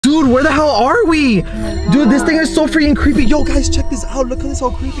Dude, where the hell are we? Dude, this thing is so freaking creepy. Yo, guys, check this out. Look how this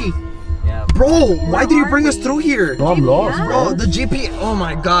all creepy. Yeah. Bro, why did you bring us through here? Bro, I'm lost, Bro, the GP. Oh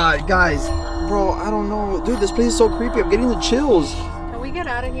my god, guys. Bro, I don't know. Dude, this place is so creepy. I'm getting the chills. Can we get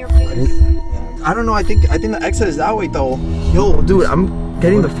out of here, please? I don't know. I think the exit is that way, though. Yo, dude, I'm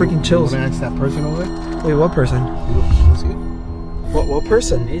getting the freaking chills. That's that person over there? Wait, what person? You see it? What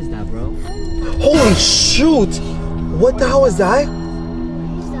person? What is that, bro? Holy shoot! What the hell is that?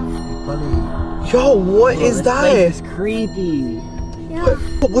 Yo, what is that? This place is creepy.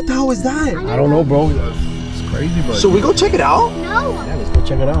 What the hell is that? I don't know, bro. It's crazy, but. Should we go check it out? No. Yeah, let's go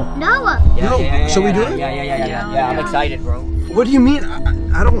check it out. No. Yeah, Should we do it? Yeah, I'm excited, bro. What do you mean?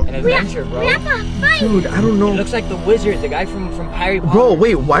 I don't. An adventure, bro. We have to fight. Dude, I don't know. It looks like the wizard, the guy from Harry Potter. Bro,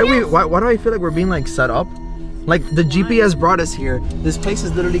 wait, why do I feel like we're being like set up? Like the GPS brought us here. This place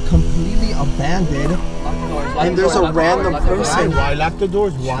is literally completely abandoned. And there's a random person. Why lock the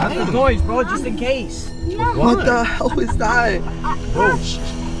doors? Why? Lock the doors, bro, just in case. What the hell is that? Bro,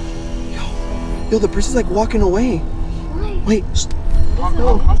 yo, the person's like walking away. Wait,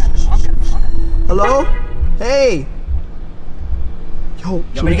 no. Hello? Hey. Yo,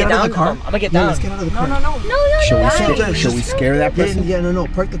 should we get out of the car? I'm gonna get down. Let's get out of the car. No. Should we scare that person? Yeah, no,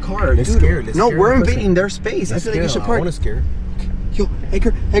 park the car. Let's Dude, scare it. no, we're invading their space. I feel like you should I park. want to scare. Yo,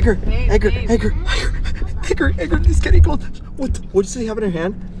 Edgar, he's getting close. What does he have in her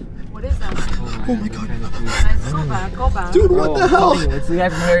hand? What is that? Oh my god. Guys, go back. Dude, what the hell? It's the guy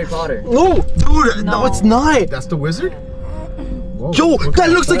from Harry Potter. No, dude, no, it's not. That's the wizard? Whoa, Yo, that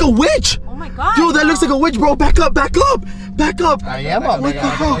looks like a witch. Oh my god. Yo, that looks like a witch, bro. Back up. I am up. What the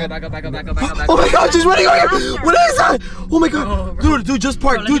hell? Back up. Oh my god, she's running over here. What is that? Oh my god. Dude, just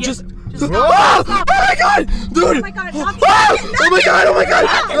park. Dude, just. Oh my god! Dude! Oh my god, Oh my god!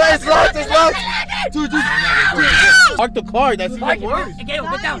 It's locked! Dude, Park the car, that's even worse.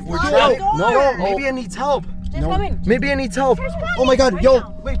 Get down. No, maybe I need help. Just come in. Maybe I need help. Oh my god, yo,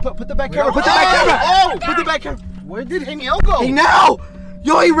 wait, put the back camera. Put the back camera. Where did Daniel go? Hey now!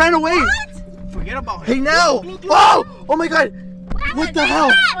 Yo, he ran away. Forget about him. Hey now! Oh my god! What the hell?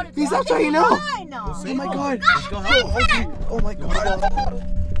 He's outside hey now. Oh my god. Oh my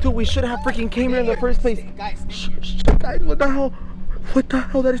god. Dude, we should have freaking came here in the first place. Shh, guys, what the hell? What the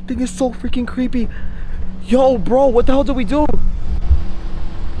hell? That thing is so freaking creepy. Yo, bro, what the hell do we do?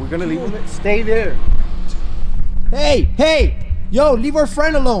 We're gonna leave him. Stay there. Hey! Yo, leave our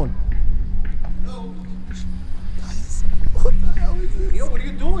friend alone. No. Guys, what the hell is this? Yo, what are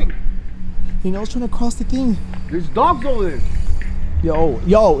you doing? You know, I was trying to cross the thing. There's dogs over there.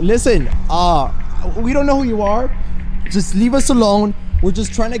 Yo, listen. We don't know who you are. Just leave us alone. We're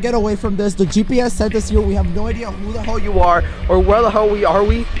just trying to get away from this. The GPS sent us here. We have no idea who the hell you are or where the hell we are.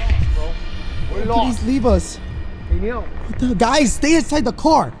 We're lost. Please leave us. Hey, Neil. What the, guys, stay inside the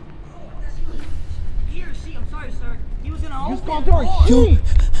car. I'm sorry, sir. He was in a home. Just go through our Yo,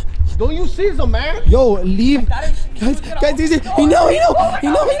 Don't you see some man? yo, leave. Guys, easy. He know.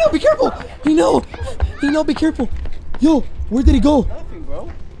 Be careful. He know. Be careful. Yo, where did he go? Nothing, bro.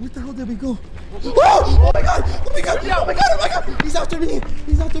 Where the hell did we go? Oh my god! He's after me!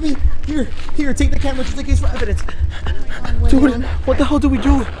 Here, take the camera just in case for evidence. Dude, what the hell do we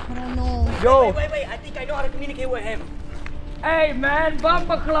do? I don't know. Yo! Wait, I think I know how to communicate with him. Hey man,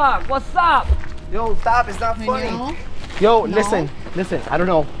 bumper clock, what's up? Yo, stop, it's not funny. Yo, listen, I don't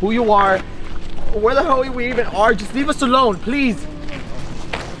know who you are, where the hell we even are, just leave us alone, please.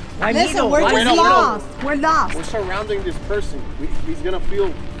 Listen, we're just lost. We're lost. We're surrounding this person. He's gonna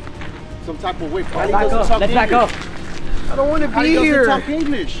feel some type of way. Let's back up. I don't want to be He doesn't here. talk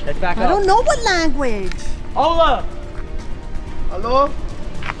English. Let's back up. I don't know what language. Hola. Hello?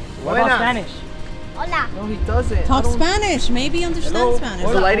 What about Spanish? Hola. No, he doesn't. Talk Spanish. Maybe understand Spanish.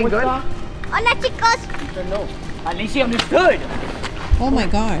 Is the lighting good? Hola, chicos. No. At least he understood. Oh my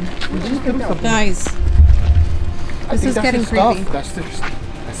god. Guys. This is getting creepy. That's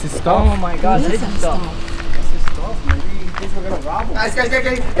his stuff. Oh my god, this is stuff. That's his stuff. Maybe he thinks we're gonna rob him. Guys,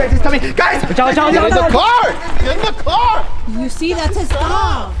 he's coming. Guys! Get in the car! Get in the car! You see, that's his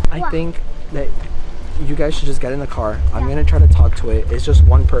stuff. I think that you guys should just get in the car. I'm gonna try to talk to it. It's just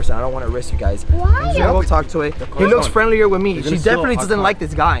one person. I don't want to risk you guys. Why? I'm just gonna go talk to it. He looks friendlier with me. She definitely doesn't like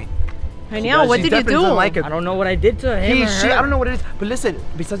this guy. Danielle, what did you do? Like I don't know what I did to him. I don't know what it is. But listen,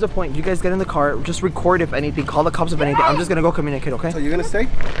 besides the point, you guys get in the car, just record if anything, call the cops if anything. I'm just gonna go communicate, okay? So you're gonna stay?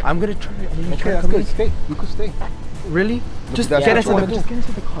 I'm gonna try. Okay, that's good. Stay. You could stay. Really? Just That's get what inside you the wanna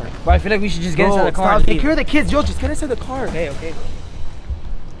do. car. But I feel like we should just get inside the car. Stop. And Take leave. care of the kids. Yo, just get inside the car. Okay.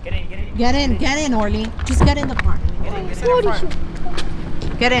 Get in, Orly. Just get in the car.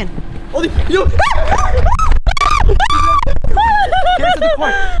 Get in. Yo! Get into the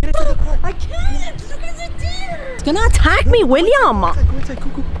car. Get It's gonna attack me, William. Go inside,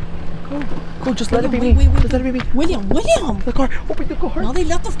 go. Go, just let it be me. Wait. Just let it be me. William. The car, open the car. No, they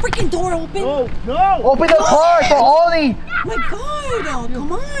left the freaking door open. No. Open the car for Ollie. Oh my God. Oh,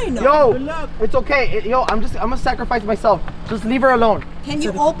 come on. Yo, it's okay. Yo, I'm gonna sacrifice myself. Just leave her alone. Can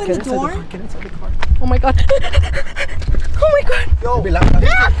you open the door? Get inside the car. Oh my God. Oh my God. Yo, Oh my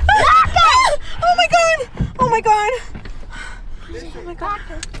God. Oh my God. Oh my God.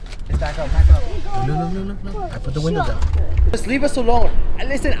 Back up. No. I put the window down. Just leave us alone. And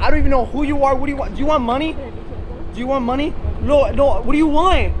listen, I don't even know who you are. What do you want? Do you want money? No. What do you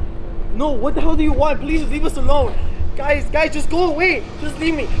want? No. What the hell do you want? Please just leave us alone. Guys, just go away. Just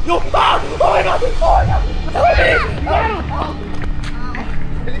leave me. Yo. Ah! Oh my God.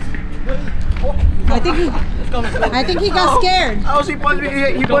 I think he got scared. Oh, he punched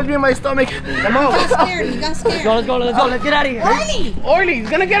me in my stomach. Come on. He got scared. Let's go. Let's get out of here. Orly, he's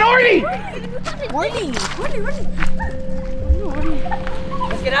gonna get Orly. Orly.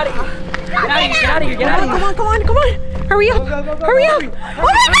 Let's get out of here. Get out of here. Come on. Hurry up. Go. Oh my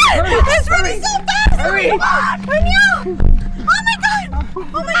God. It's running so fast. Hurry. Oh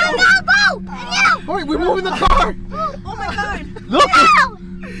my God. Hurry, we're moving the car. Oh my God. Look.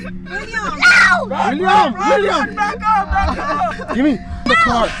 William. William. Back up. Give me the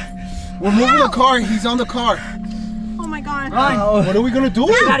car. We're moving the car. He's on the car. Oh my God. What are we gonna do?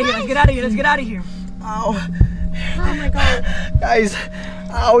 Let's get out of here. Ow. Oh my God. Guys,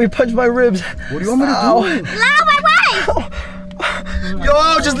 ow, he punched my ribs. What do you want me to do?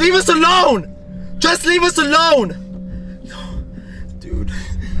 Yo, just leave us alone. Yo, dude,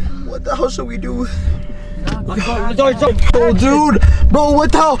 what the hell should we do? Oh, dude, bro,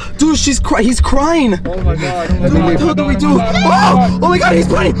 what the hell? Dude, he's crying. Oh my God. Dude, what the hell do we do? Oh my God, he's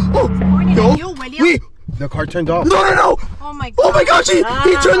running. Oh, yo, wait. The car turned off. No. Oh my God. Oh my gosh, he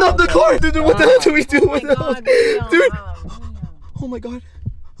turned off the car. Dude, what the hell do we do? What the hell? Dude. Oh my God.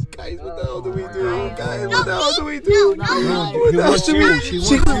 Guys, what the hell do we do? What the hell should we do?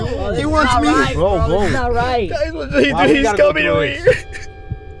 He wants me. Bro. That's not right. Guys, what should he do? He's coming to me.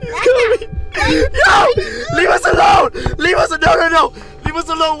 He's coming. Yo! Leave us alone! No. Leave us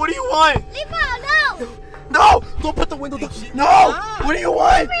alone. What do you want? No! Don't put the window down. No! What do you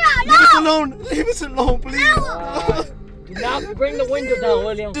want? Leave us alone, please. Do not bring the window down,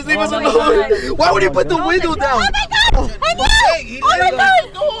 William. Just leave us alone. Why would you put the window down? Oh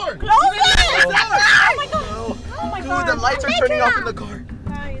my God. Dude, the lights are turning off in the car.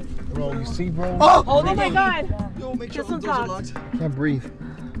 Bro, you see, bro? Oh! Oh my God. Yo, make sure This the doors are one's locked. Can't breathe.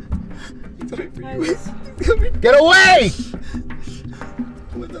 Guys. Get away!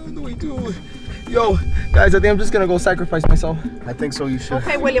 What the hell do we do? Yo, guys, I think I'm just gonna go sacrifice myself. I think so, you should.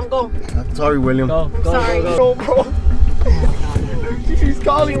 Okay, William, go. Sorry, William. Go. Sorry. Bro. He's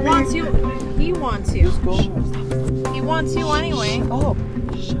calling He me. wants you. He wants you. He wants you anyway. Oh.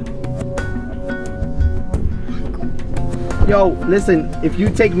 Yo, listen, if you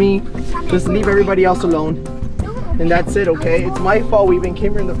take me, just leave everybody else alone. And that's it, okay? It's my fault we even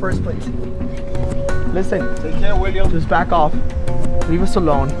came here in the first place. Listen, Take care, William. just back off. Leave us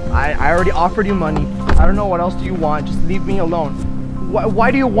alone. I already offered you money. I don't know what else do you want. Just leave me alone.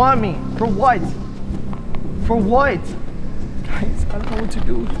 Why do you want me? For what? For what? Guys, I don't know what to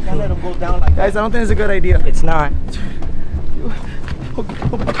do. Can't let him go down like that. Guys, I don't think it's a good idea. It's not.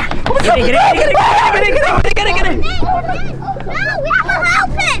 Get it.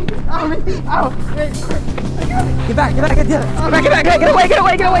 Get back. Get away.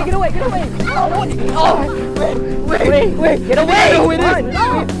 Oh, wait. Get away.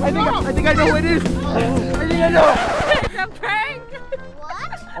 I think I know who it is. It's a prank.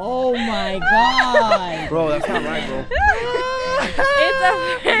 Oh my God. Bro, that's not right, bro. It's a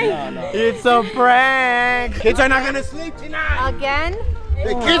prank. No. It's a prank. Kids are not gonna sleep tonight. Again?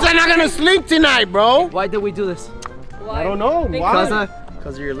 The kids are not gonna sleep tonight, bro. Why did we do this? I don't know. Why?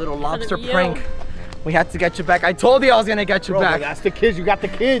 Because of your little lobster prank. We had to get you back. I told you I was gonna get you Bro, back. that's the kids. You got the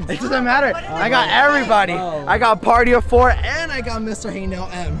kids. It doesn't matter. I got everybody. I got Party of 4 and I got Mr. Hey Now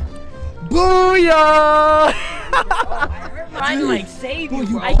M. Booyah! Trying to like save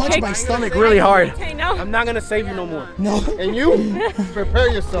you. I punched my stomach really hard. Okay, no. I'm not gonna save you no more. No. And you, prepare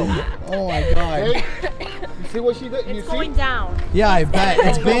yourself. Oh my God. Okay? You see what she did? You It's see? going down. Yeah, I bet.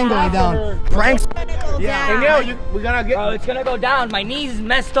 It's been going down. Pranks. Yeah. Hey, Neil, we're gonna get. Bro, it's gonna go down. My knee's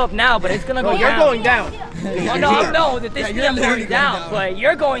messed up now, but it's gonna go You're down. going down. I know that this you're is literally going down, going down. but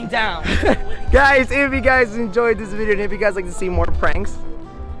you're going down. Guys, if you guys enjoyed this video and if you guys like to see more pranks,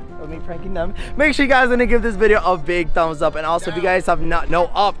 of me pranking them. Make sure you guys gonna give this video a big thumbs up, and also if you guys have not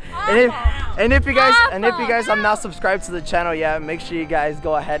and if you guys have not subscribed to the channel yet, make sure you guys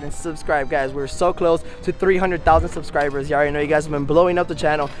go ahead and subscribe, guys. We're so close to 300,000 subscribers. You already know you guys have been blowing up the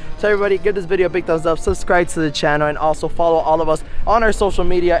channel. So everybody, give this video a big thumbs up, subscribe to the channel, and also follow all of us on our social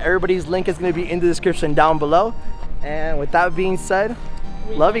media. Everybody's link is gonna be in the description down below. And with that being said,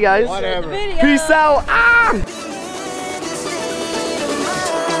 love you guys. Whatever. Peace out. Ah!